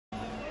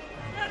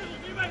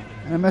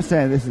And I must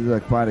say this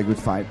is quite a good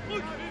fight,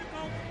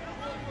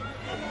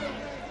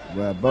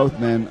 where both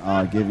men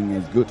are giving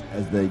as good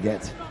as they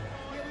get.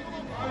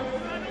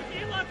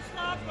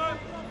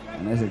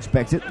 And as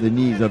expected, the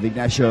knees of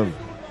Ignashov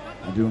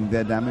are doing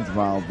their damage,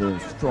 while the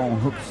strong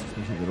hooks,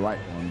 especially the right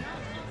one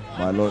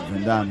by Lloyd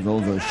Van Damme,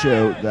 also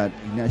show that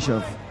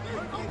Ignashov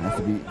has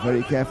to be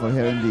very careful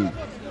here indeed.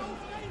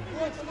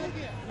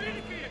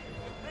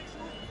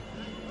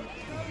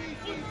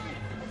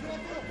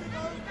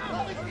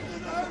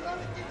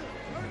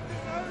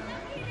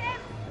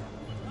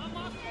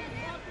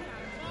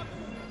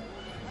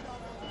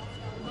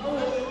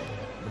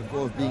 Of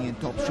course, being in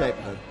top shape,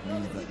 that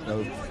means that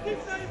those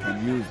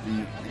can use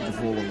the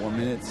interval of 1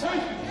 minute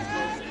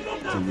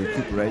to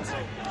recuperate,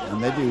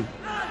 and they do.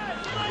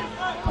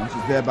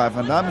 Punches there by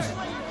Van Damme.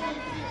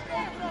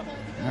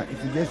 Now,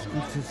 if you just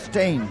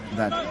sustain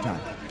that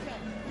attack,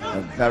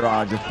 a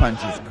barrage of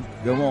punches,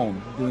 go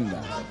on doing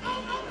that.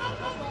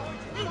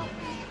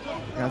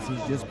 Because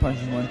he's just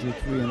punching 1, 2,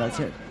 3, and that's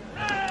it.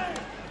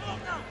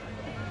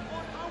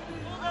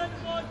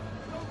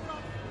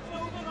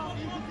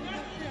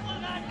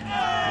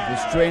 The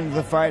strain of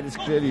the fight is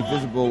clearly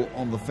visible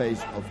on the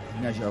face of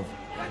Ignashov.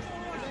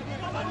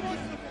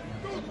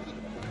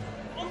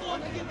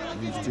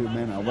 These two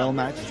men are well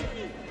matched.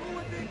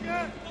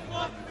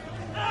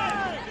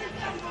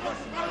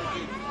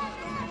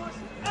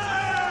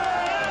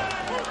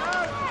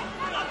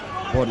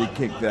 Body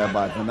kick there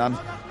by Van Damme,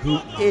 who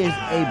is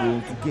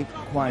able to kick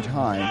quite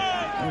high,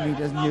 and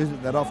he doesn't use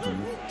it that often.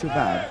 It's too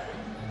bad,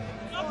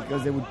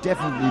 because there would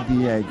definitely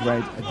be a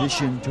great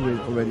addition to his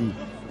already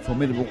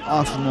formidable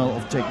arsenal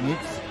of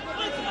techniques.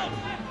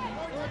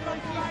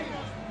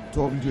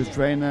 Talking to his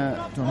trainer,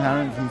 Tom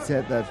Harris, he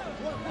said that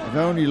if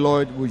only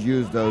Lloyd would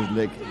use those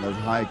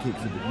high kicks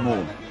a bit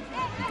more,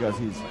 because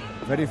he's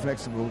very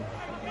flexible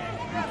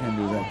and can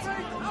do that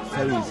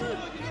so easy.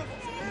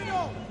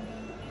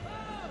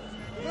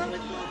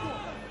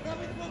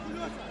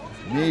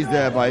 Knees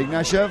there by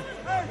Ignashov.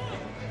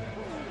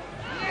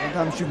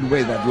 Sometimes shouldn't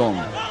wait that long,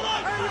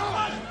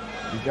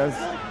 because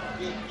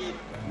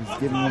he's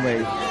giving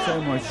away so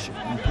much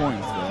in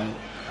points there,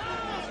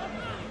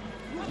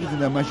 even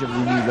though much of the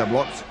knees are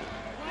blocked.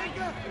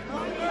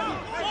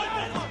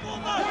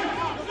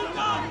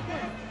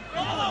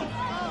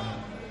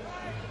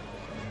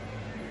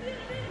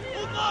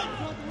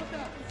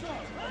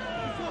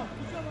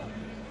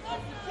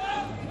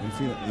 You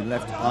see that the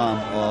left arm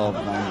of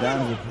Van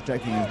Damme is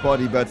protecting his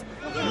body, but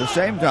at the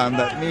same time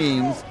that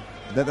means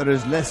that there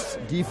is less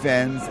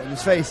defense in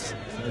his face.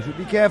 So they should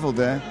be careful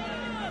there,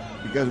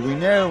 because we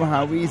know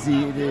how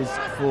easy it is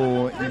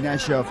for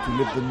Ignashov to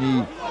lift the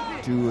knee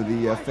to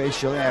the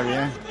facial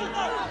area.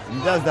 And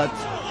he does that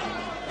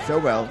so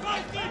well.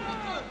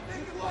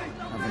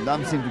 And Van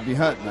Damme seems to be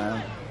hurt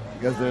now,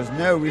 because there's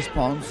no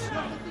response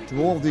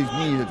to all these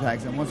knee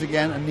attacks. And once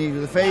again, a knee to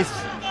the face.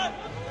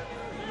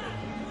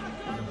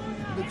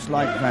 It looks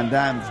like Van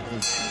Damme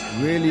is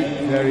really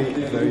very,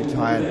 very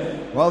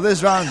tired. Well,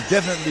 this round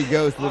definitely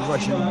goes to the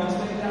Russian,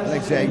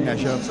 Alexey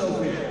Ignashov.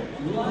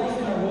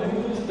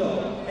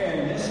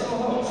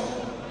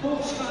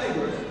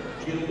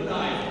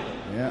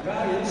 Yeah,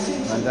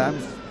 Van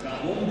Damme's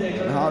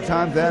had a hard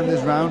time there in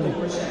this round.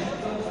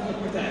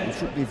 You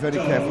should be very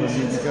careful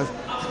indeed, because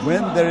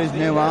when there is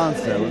no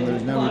answer, when there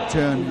is no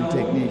return in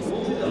techniques,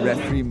 the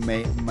referee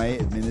may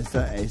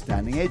administer a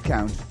standing 8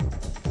 count.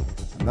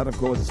 And that, of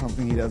course, is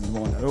something he doesn't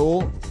want at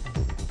all.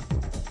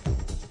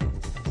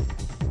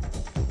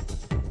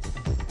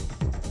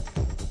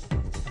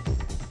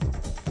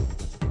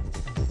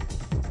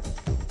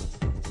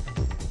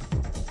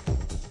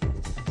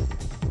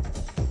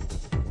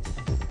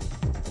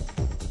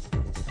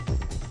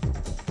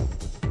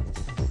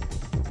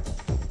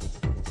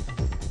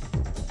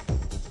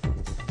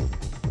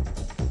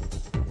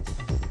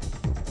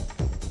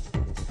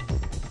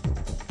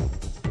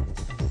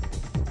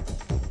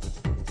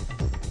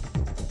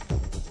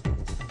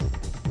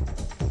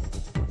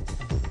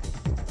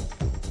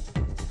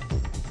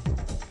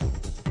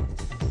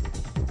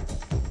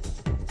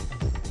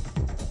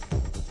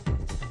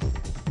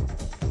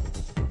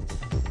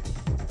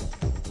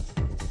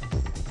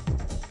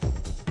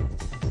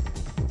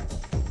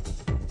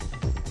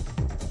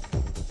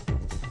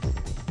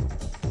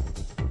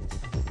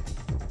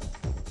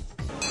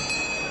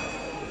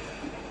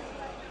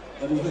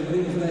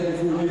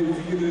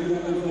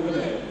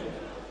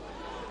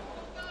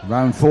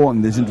 Round 4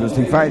 in this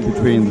interesting fight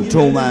between the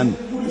tall man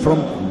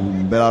from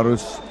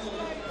Belarus,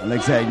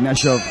 Alexey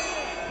Ignashov,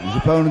 and his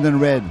opponent in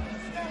red,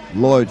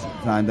 Lloyd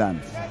Van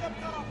Damme.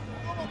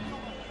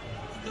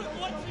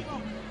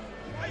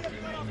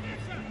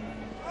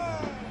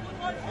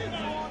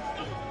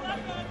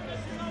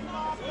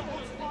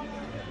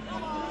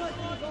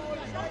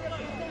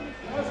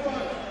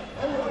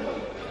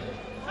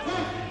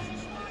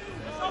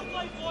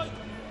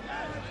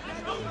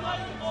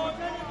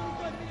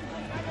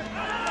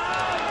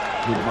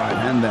 Good right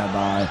hand there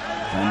by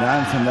Van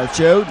Damme, and that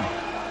showed.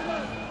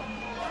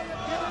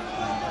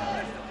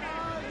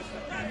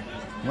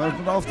 Well, it's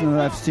not often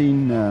that I've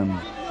seen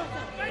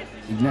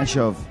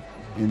Ignashov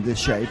in this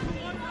shape.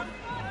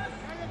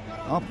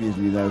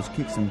 Obviously those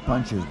kicks and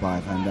punches by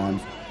Van Damme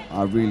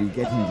are really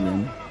getting to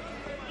him.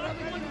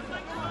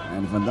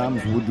 And Van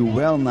Damme would do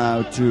well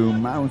now to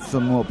mount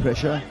some more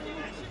pressure,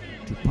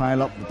 to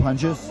pile up the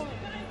punches.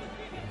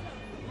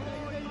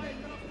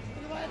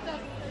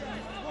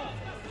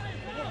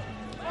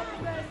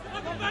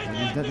 And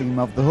he's letting him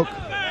off the hook,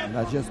 and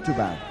that's just too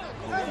bad.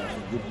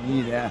 Good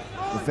knee there,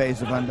 the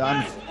face of Van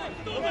Damme.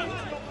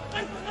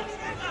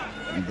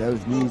 And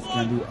those knees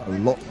can do a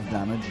lot of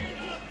damage.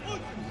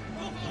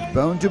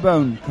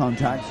 Bone-to-bone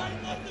contact.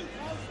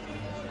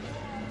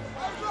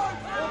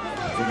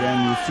 So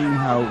again, you see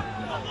how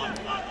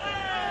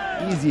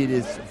easy it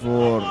is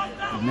for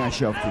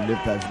Ignashov to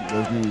lift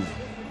those knees.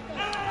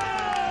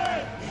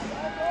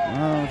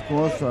 Well, of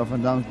course,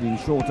 Van Damme being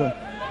shorter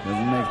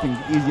doesn't make things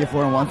easier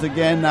for him. Once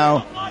again,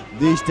 now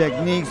these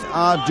techniques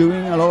are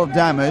doing a lot of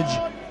damage,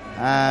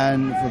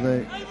 and for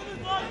the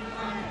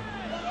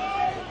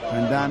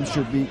Van Damme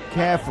should be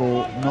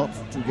careful not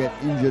to get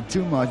injured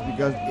too much,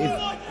 because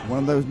if one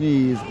of those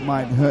knees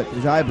might hurt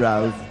his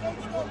eyebrows,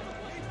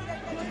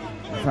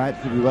 the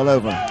fight could be well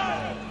over.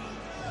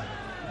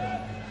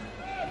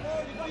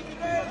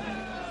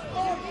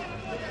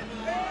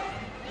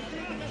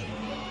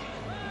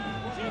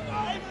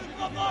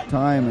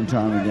 Time and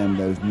time again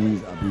those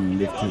knees are being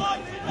lifted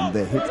and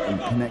they hit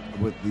and connect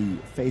with the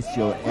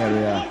facial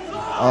area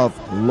of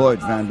Lloyd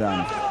Van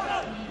Damme.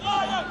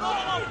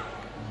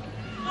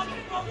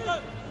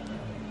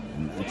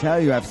 And I tell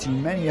you, I've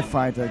seen many a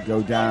fighter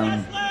go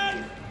down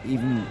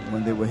even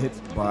when they were hit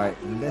by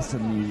lesser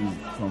knees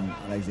from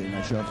Alexey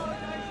Ignashov.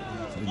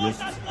 So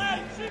just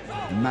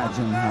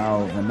imagine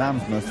how Van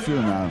Damme must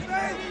feel now.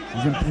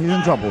 He's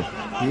in trouble.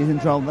 He's in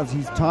trouble because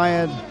he's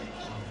tired.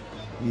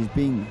 He's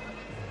being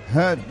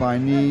hurt by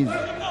knees.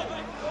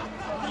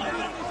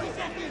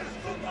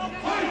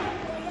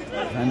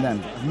 Van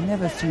Damme, I've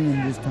never seen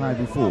him this tired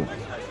before.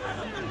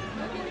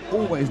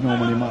 Always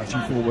normally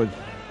marching forward,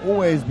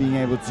 always being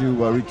able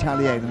to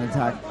retaliate an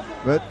attack,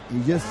 but he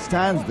just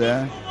stands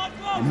there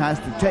and has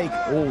to take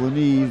all the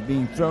knees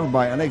being thrown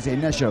by Alexey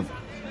Ignashov.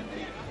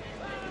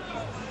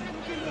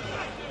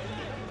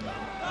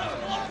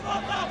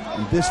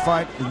 And this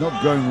fight is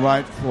not going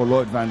right for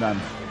Lloyd Van Damme.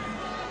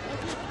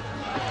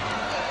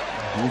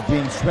 He's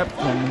being swept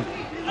from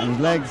his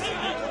legs.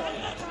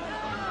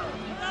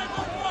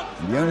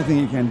 And the only thing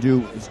he can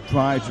do is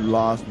try to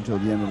last until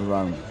the end of the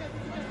round.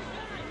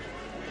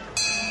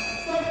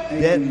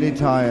 Deadly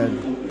tired.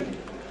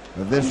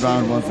 But this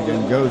round once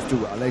again goes to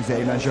Alexey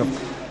Ignashov,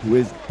 who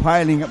is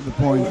piling up the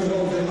points,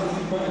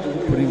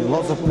 putting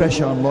lots of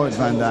pressure on Lloyd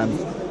Van Damme.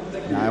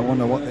 Now I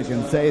wonder what they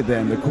can say there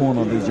in the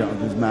corner of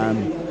this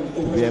man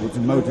to be able to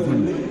motivate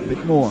him a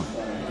bit more.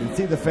 You can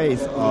see the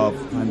face of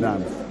Van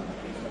Damme.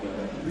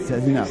 It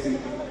says enough.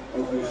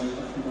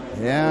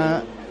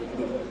 Yeah,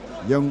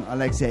 young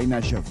Alexey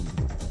Ignashov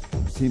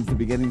seems to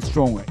be getting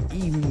stronger,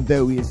 even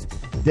though he is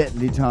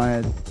deadly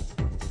tired.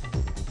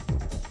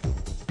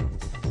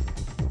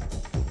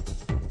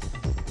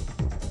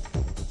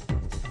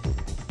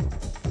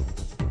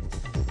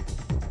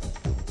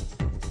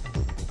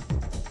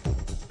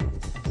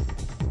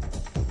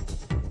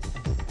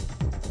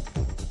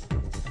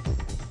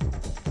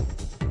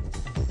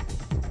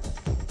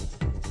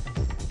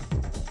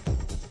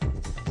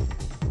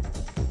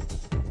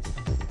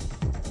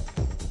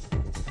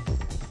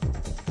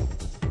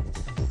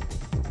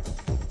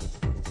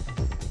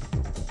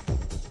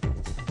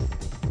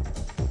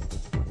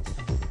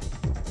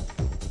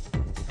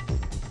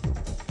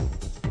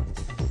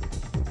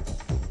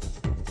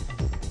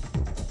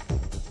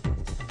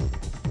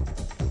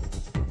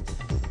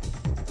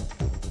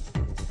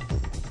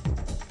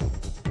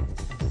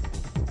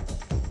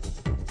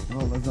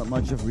 Well, there's not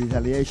much of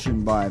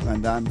retaliation by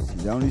Van Damme.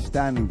 He's only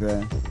standing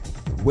there,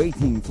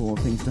 waiting for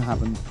things to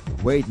happen,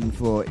 waiting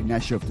for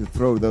Ignashov to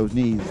throw those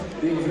knees,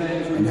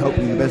 and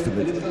hoping the best of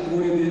it.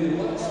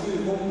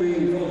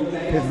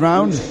 Fifth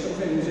round,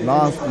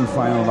 last and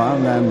final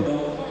round, and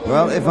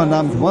well, if Van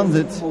Damme wants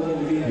it,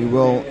 he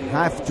will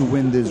have to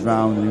win this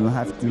round, and he will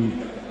have to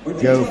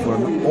go for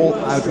an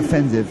all-out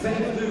offensive.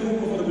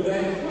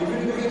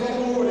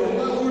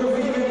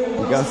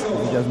 Because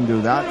if he doesn't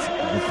do that,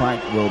 the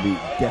fight will be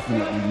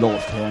definitely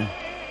lost here.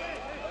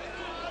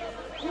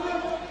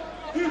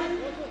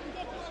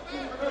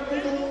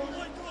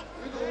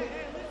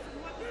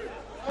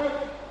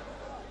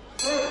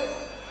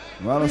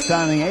 Well, a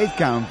standing 8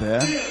 count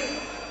there,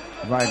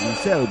 rightly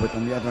so, but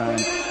on the other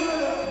hand,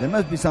 there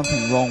must be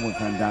something wrong with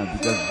Van Damme,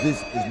 because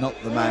this is not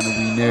the man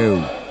we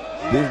know.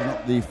 This is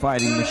not the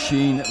fighting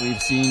machine that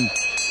we've seen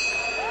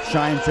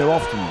shine so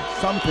often.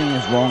 Something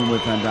is wrong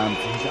with Van Damme.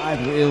 He's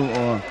either ill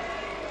or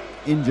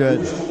injured.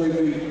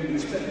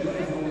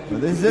 But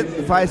this is it,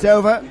 the fight's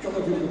over.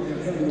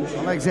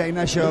 Alexey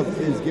Ignashov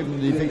is given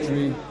the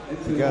victory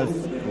because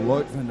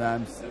Lloyd Van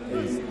Damme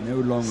is no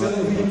longer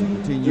able to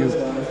continue.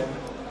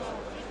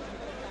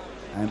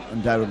 And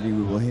undoubtedly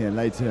we will hear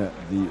later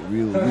the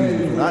real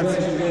reason for that,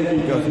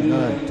 because he's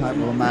not a type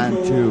of a man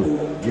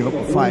to give up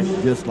a fight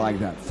just like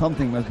that.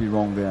 Something must be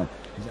wrong there.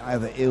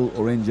 either ill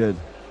or injured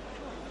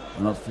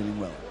or not feeling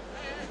well.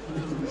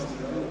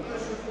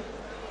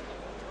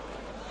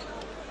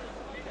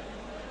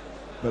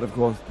 But of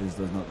course, this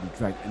does not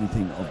detract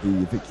anything of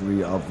the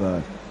victory of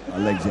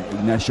Alexey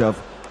Ignashov,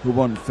 who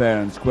won fair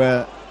and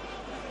square.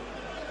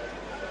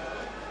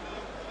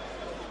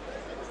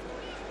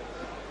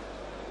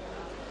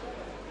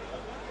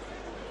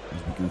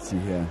 As we can see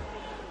here.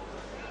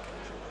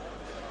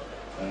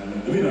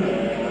 En de winnaar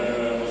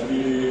was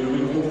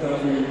de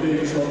opgave in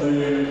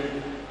tegenstander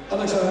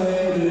Alexey,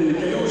 de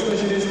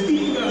KO-specialist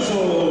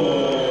Ignashov.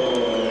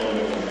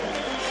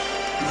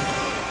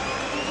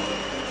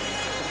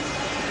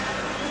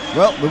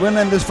 Well, the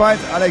winner in this fight,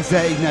 Alexey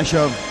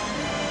Ignashov,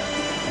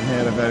 he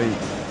had a very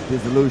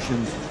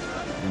disillusioned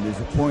and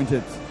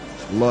disappointed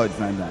Lloyd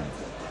van Dam.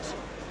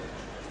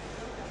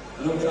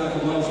 En ook graag een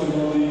applaus voor de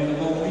man die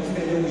helemaal niet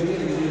meer jongens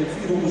eerlijk is. Die heeft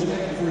 400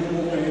 stijgen voor het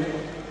opnemen.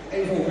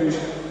 Eén volk is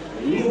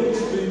Lloyd,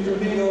 de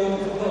tornado.